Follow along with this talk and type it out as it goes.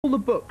the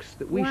books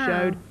that we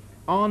showed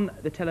on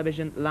the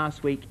television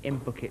last week in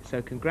Book It.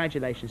 So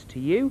congratulations to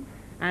you,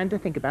 and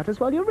think about us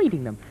while you're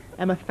reading them.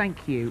 Emma,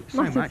 thank you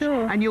so much.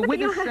 And you're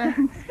with us.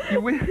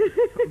 You're with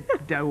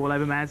dough all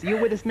over Maz. You're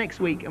with us next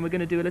week, and we're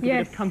going to do a little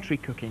bit of country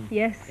cooking.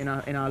 In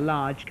our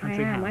large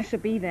country house. I shall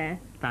be there.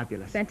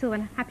 Fabulous. So until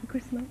then, happy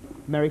Christmas.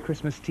 Merry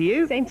Christmas to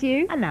you. Same to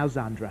you. And now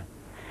Zandra.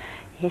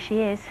 Here she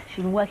is.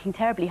 She's been working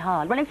terribly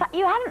hard. Well, in fact,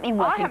 you haven't been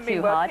working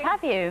too hard,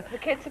 have you? The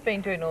kids have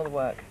been doing all the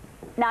work.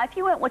 Now, if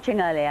you weren't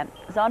watching earlier,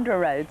 Zandra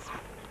Rhodes,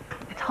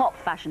 top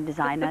fashion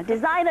designer,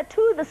 designer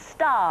to the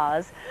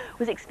stars,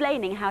 was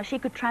explaining how she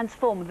could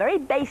transform a very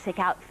basic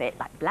outfit,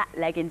 like black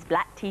leggings,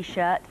 black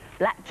T-shirt,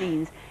 black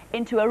jeans,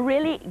 into a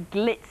really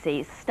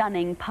glitzy,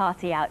 stunning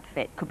party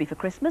outfit. Could be for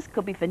Christmas,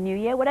 could be for New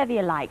Year, whatever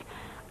you like.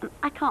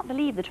 I can't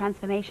believe the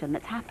transformation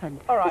that's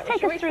happened. All right,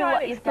 just take us through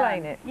what you've done.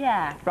 Explain it.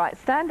 Yeah. Right,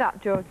 stand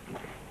up,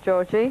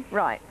 Georgie.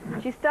 Right.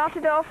 She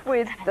started off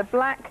with the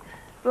black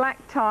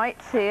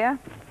tights here.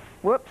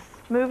 Whoops.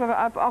 Move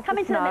off Come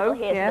the into snow. the middle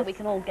here so that we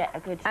can all get a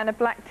good... And a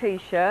black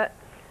T-shirt.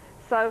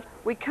 So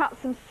we cut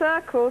some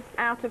circles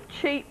out of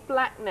cheap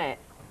black net.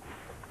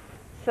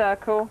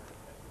 Circle.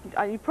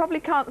 You probably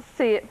can't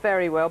see it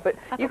very well, but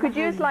you could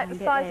use like the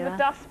size of a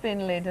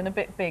dustbin lid and a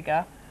bit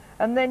bigger.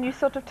 And then you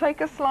sort of take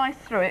a slice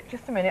through it.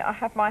 Just a minute, I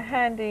have my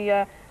handy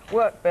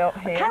work belt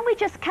here.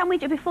 Can we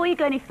before you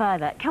go any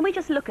further, can we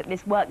just look at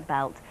this work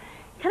belt?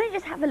 Can I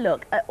just have a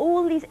look at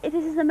all these?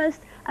 This is the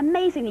most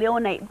amazingly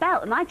ornate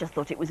belt, and I just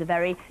thought it was a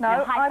very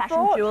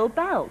high-fashion jewel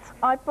belt.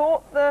 I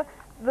bought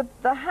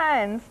the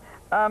hands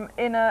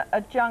in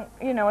a junk,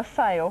 a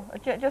sale,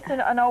 just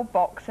in an old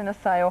box in a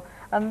sale.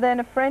 And then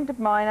a friend of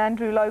mine,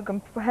 Andrew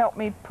Logan, helped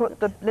me put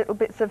the little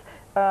bits of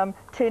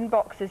tin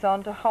boxes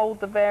on to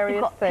hold the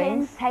various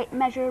things. Pins, tape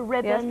measure,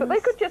 ribbons. Yes, but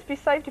they could just be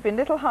safety pins,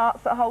 little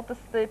hearts that hold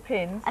the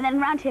pins. And then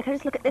round here, can I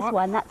just look at this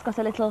one? That's got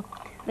a little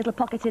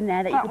pocket in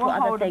there that you can put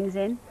other things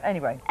in.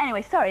 Anyway,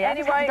 sorry, I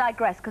just have to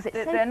digress because it's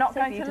they're not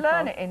going to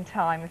learn it in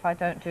time if I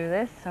don't do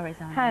this. Sorry,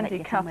 Zandra. Handy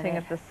cutting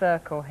of the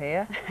circle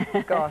here.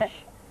 Gosh,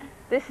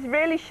 this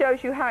really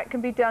shows you how it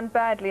can be done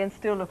badly and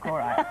still look all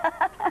right.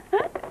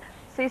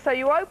 See, so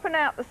you open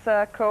out the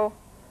circle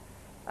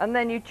and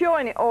then you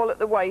join it all at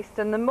the waist,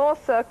 and the more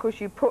circles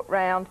you put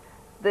round,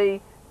 the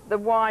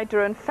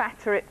wider and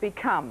fatter it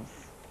becomes.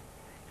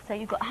 So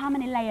you've got how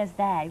many layers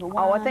there?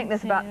 I think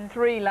there's about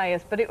 3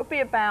 layers, but it would be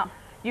about,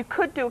 you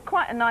could do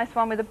quite a nice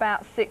one with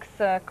about 6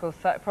 circles,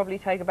 so it'd probably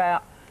take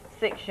about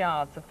 6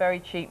 yards of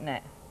very cheap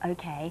net.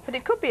 Okay. But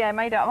it could be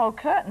made out of old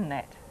curtain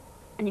net.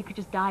 And you could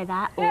just dye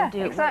that or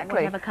do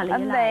whatever colour you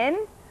like. And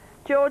then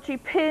Georgie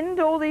pinned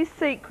all these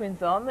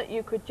sequins on that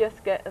you could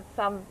just get at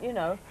some,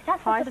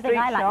 that's high the sort of thing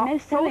I like. No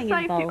sewing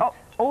involved.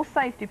 All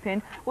safety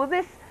pin. Well,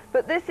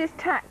 this is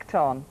tacked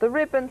on. The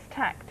ribbon's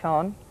tacked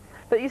on.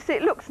 But you see,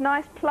 it looks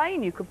nice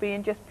plain. You could be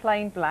in just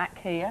plain black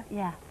here.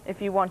 Yeah.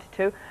 If you wanted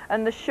to.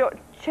 And the short,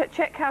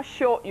 check how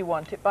short you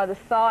want it by the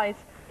size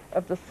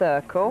of the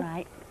circle.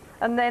 Right.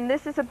 And then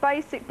this is a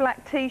basic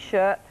black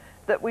T-shirt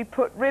that we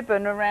put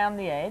ribbon around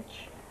the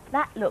edge.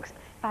 That looks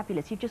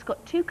fabulous. You've just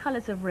got 2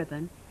 colours of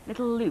ribbon,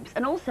 little loops,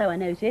 and also I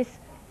notice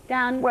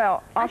down.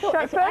 Well, I thought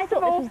this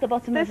was the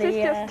bottom of the This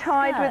is just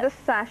tied skirt. with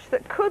a sash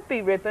that could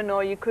be ribbon,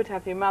 or you could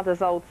have your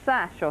mother's old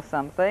sash or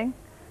something.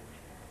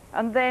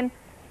 And then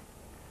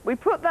we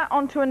put that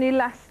onto an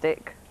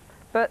elastic,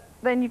 but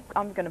then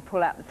I'm going to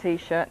pull out the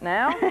T-shirt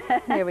now.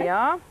 Here we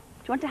are. Do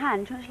you want a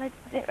hand? Do you want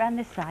to put it around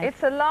this side?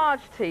 It's a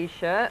large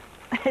T-shirt.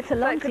 It's a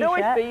long T-shirt. It could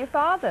always be your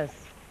father's.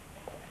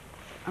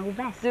 Old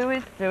vest. Do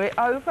it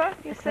over.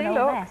 You it's see, an old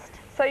look. Vest.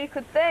 So you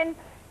could then,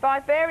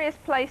 by various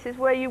places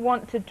where you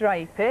want to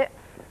drape it,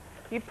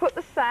 you put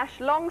the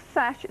sash, long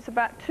sash, it's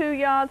about 2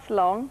 yards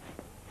long.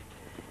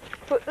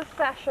 Put the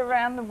sash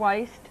around the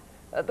waist,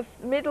 at the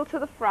middle to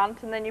the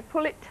front, and then you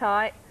pull it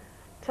tight,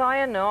 tie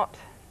a knot,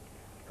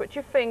 put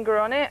your finger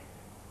on it.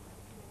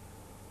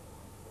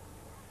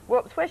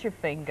 Whoops, where's your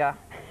finger?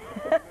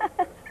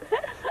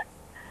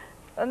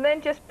 And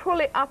then just pull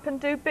it up and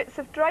do bits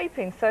of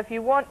draping. So if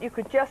you want, you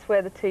could just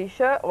wear the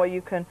T-shirt, or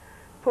you can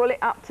pull it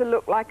up to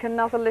look like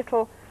another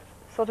little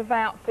sort of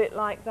outfit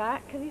like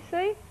that. Can you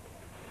see?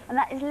 And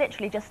that is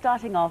literally just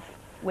starting off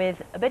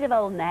with a bit of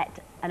old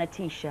net and a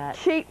T-shirt.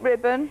 Cheap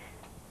ribbon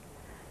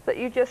that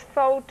you just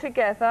fold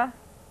together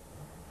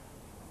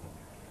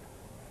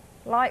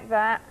like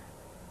that.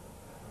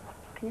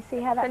 Can you see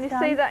how that's done?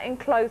 Can you see that in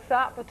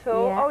close-up at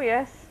all? Yeah. Oh,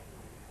 yes.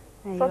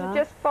 Sort of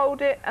just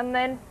fold it and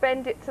then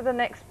bend it to the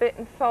next bit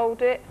and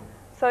fold it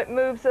so it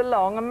moves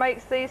along and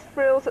makes these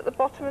frills at the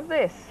bottom of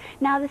this.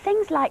 Now the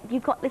things like,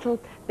 you've got little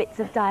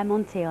bits of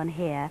diamante on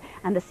here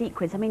and the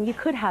sequins, I mean you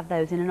could have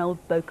those in an old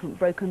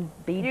broken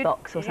bead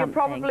box or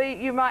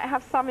something. You might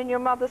have some in your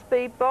mother's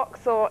bead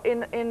box, or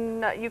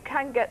you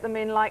can get them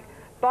in like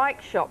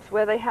bike shops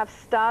where they have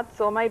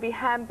studs, or maybe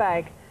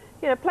handbag.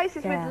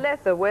 Places with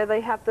leather where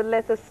they have the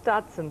leather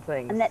studs and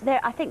things. And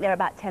I think they're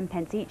about 10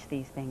 pence each,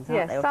 these things,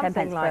 aren't they? Or 10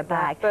 pence like for a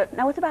bag. But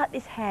now, what about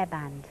this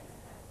hairband?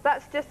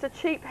 That's just a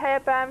cheap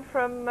hairband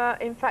from,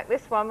 in fact,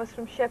 this one was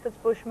from Shepherd's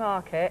Bush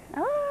Market.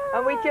 Oh,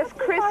 and we just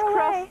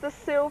crisscrossed the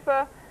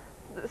silver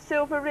the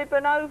silver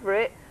ribbon over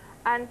it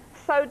and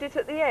sewed it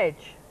at the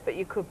edge. But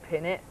you could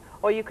pin it,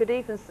 or you could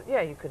even,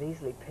 yeah, you could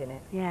easily pin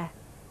it. Yeah,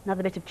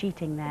 another bit of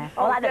cheating there.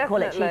 Oh, well, I don't call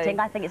it definitely. cheating,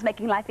 I think it's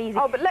making life easy.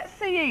 Oh, but let's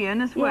see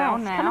Ian as well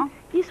yes, now. Come on.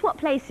 You swap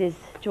places,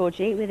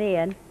 Georgie, with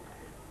Ian.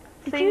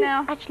 Did See you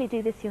now? actually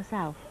do this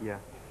yourself? Yeah.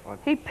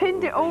 He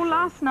pinned it all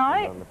last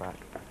night. On the back.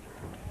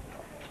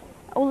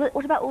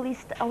 What about all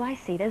these... Oh, I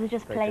see. Those are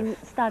just plain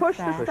studs Push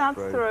there. the studs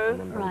through.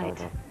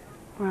 Right,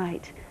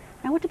 right.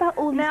 Now, what about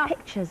all these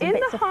pictures and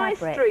bits of fabric? In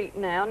the high street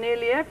now,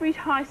 nearly every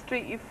high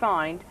street you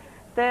find,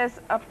 there's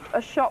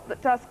a shop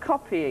that does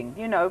copying,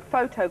 you know,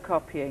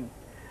 photocopying.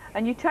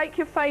 And you take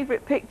your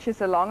favourite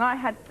pictures along. I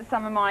had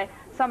some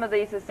of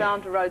these are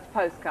Zandra Rhodes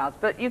postcards,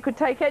 but you could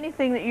take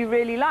anything that you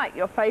really like,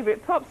 your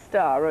favourite pop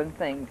star and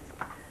things.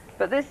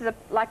 But this is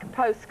like a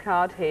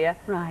postcard here.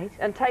 Right.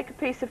 And take a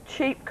piece of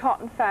cheap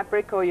cotton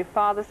fabric or your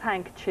father's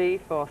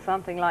handkerchief or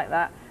something like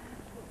that.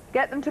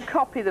 Get them to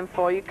copy them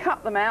for you,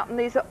 cut them out, and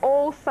these are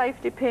all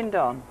safety pinned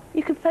on.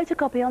 You can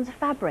photocopy onto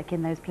fabric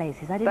in those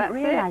places. I didn't That's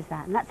realise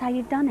that, and that's how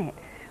you've done it.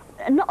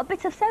 And not a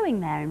bit of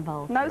sewing there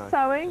involved. No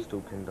sewing. Just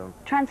all pinned on.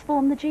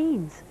 Transform the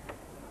jeans.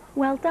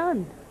 Well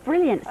done.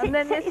 Brilliant. And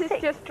then this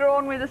is just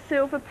drawn with a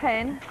silver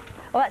pen.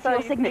 Oh, that's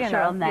your signature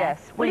on there.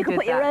 Yes. Well, you could did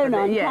put your that own for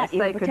on, yes, can't you?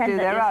 they could Pretend do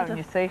that their you're own, sort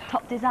you of see.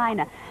 top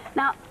designer.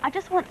 Now, I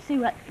just want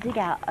to dig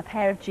out a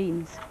pair of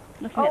jeans.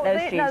 Looking at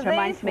those jeans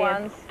reminds me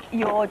of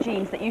your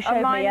jeans that you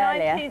showed me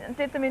earlier.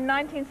 Did them in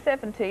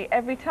 1970.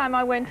 Every time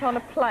I went on a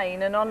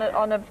plane and on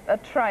a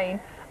train,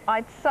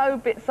 I'd sew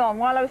bits on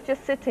while I was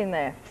just sitting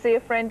there. See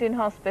a friend in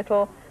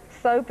hospital,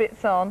 sew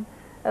bits on,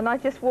 and I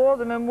just wore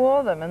them,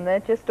 and they're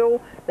just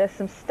all, there's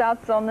some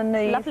studs on the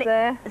knees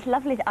there. It's a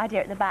lovely idea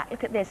at the back.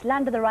 Look at this,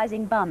 Land of the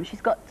Rising Bum. She's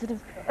got sort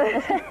of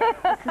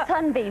the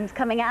sunbeams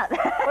coming out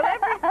there. Well,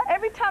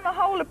 every time a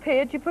hole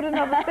appeared, you put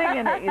another thing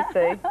in it, you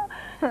see.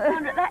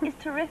 Sandra, that is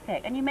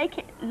terrific, and you make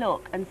it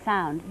look and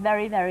sound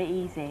very, very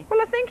easy.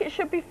 Well, I think it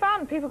should be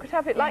fun. People could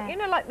have it like, you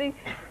know, like the,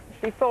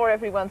 before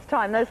everyone's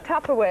time, those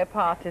Tupperware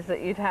parties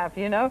that you'd have,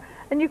 you know,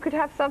 and you could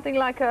have something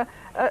like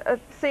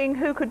seeing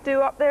who could do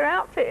up their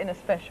outfit in a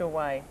special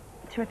way.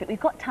 Terrific. We've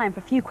got time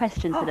for a few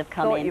questions that have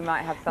come in. I thought you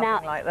might have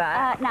something like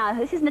that. Now,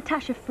 this is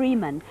Natasha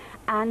Freeman,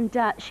 and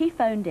she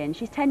phoned in.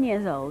 She's 10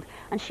 years old,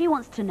 and she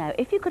wants to know,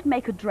 if you could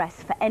make a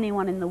dress for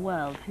anyone in the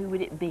world, who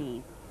would it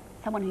be?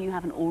 Someone who you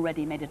haven't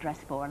already made a dress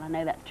for, and I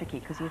know that's tricky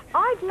because you've...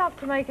 I'd love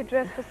to make a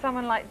dress for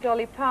someone like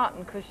Dolly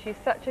Parton because she's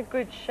such a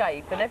good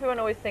shape, and everyone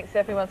always thinks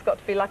everyone's got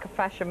to be like a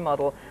fashion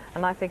model,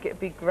 and I think it'd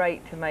be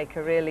great to make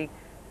a really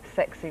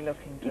sexy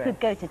looking dress. You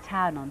could go to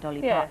town on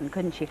Dolly Parton,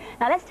 couldn't you?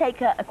 Now let's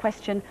take a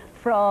question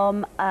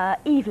from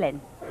Evelyn.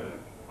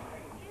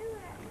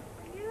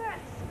 You were at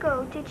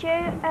school, did you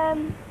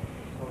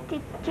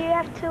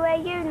have to wear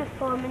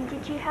uniform, and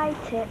did you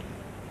hate it?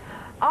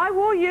 I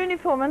wore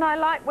uniform, and I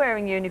like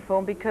wearing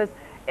uniform because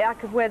I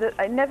could wear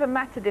it never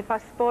mattered if I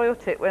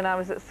spoilt it when I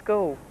was at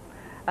school.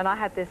 And I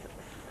had this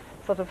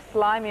sort of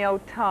slimy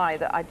old tie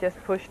that I just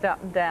pushed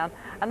up and down.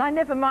 And I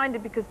never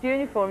minded because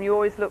uniform, you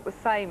always look the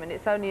same, and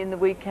it's only in the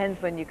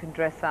weekends when you can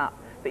dress up.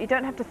 But you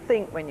don't have to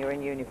think when you're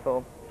in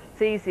uniform.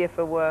 It's easier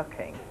for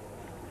working.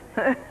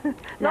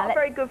 Not a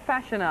very good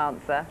fashion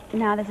answer.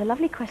 Now, there's a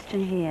lovely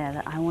question here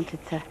that I wanted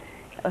to...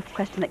 A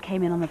question that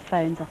came in on the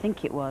phones, I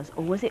think it was.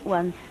 Or was it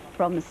one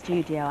from the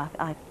studio?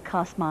 I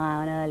cast my eye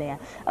on earlier.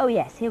 Oh,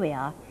 yes, here we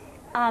are.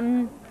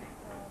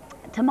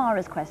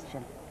 Tamara's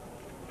question.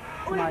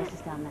 Tamara's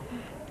just down there.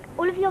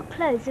 All of your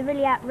clothes are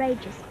really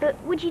outrageous, but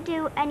would you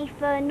do any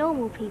for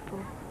normal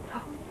people?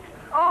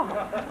 Oh,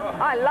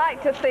 I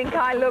like to think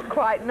I look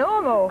quite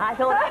normal. I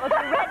thought that was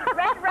a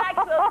red rag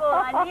to a bull.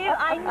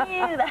 I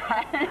knew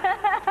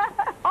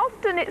that.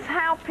 Often it's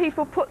how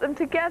people put them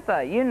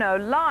together, you know,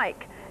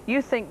 like you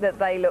think that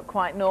they look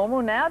quite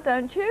normal now,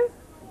 don't you?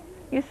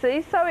 You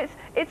see, so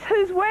it's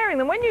who's wearing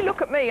them. When you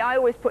look at me, I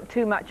always put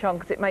too much on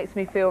because it makes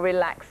me feel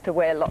relaxed to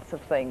wear lots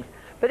of things.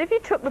 But if you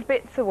took the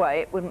bits away,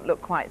 it wouldn't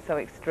look quite so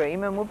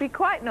extreme and would be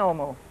quite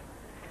normal.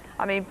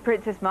 I mean,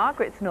 Princess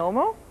Margaret's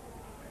normal.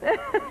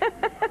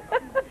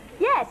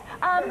 Yes,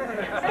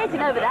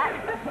 skating over that,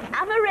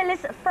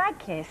 Amaryllis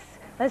Frankis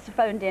has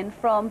phoned in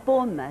from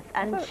Bournemouth,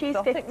 and she's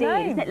 15.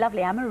 Name. Isn't it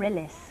lovely,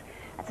 Amaryllis?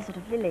 That's a sort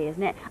of lily,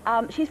 isn't it?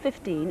 She's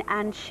 15,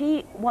 and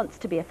she wants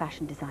to be a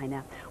fashion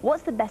designer.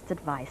 What's the best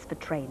advice for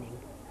training?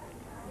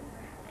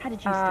 How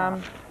did you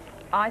start?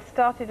 I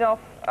started off,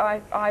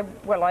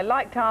 well, I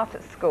liked art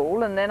at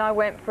school, and then I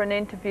went for an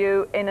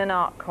interview in an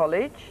art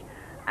college,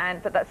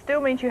 but that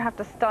still means you have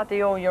to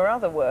study all your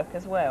other work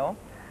as well.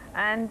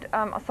 And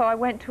so I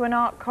went to an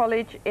art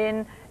college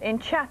in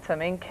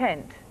Chatham, in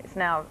Kent. It's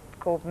now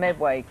called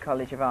Medway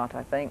College of Art,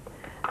 I think.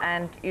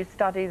 And you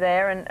study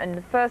there, and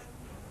the first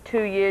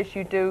 2 years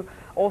you do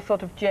all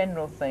sort of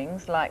general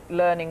things, like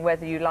learning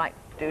whether you like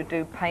to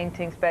do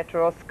paintings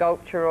better or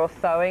sculpture or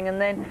sewing,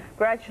 and then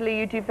gradually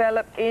you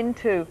develop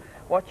into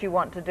what you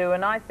want to do.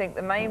 And I think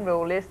the main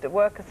rule is to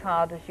work as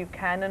hard as you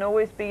can and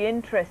always be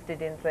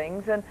interested in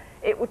things, and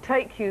it will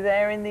take you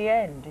there in the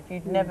end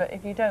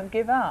if you don't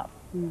give up.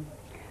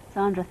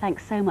 Zandra,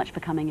 thanks so much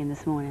for coming in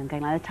this morning. I'm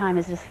going like the time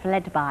has just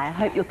fled by. I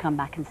hope you'll come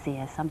back and see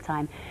us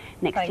sometime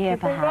next year,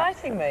 perhaps.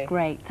 Thank you for inviting me.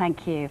 Great,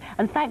 thank you.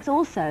 And thanks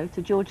also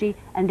to Georgie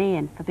and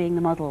Ian for being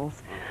the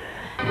models.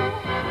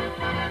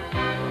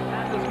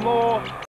 There's more.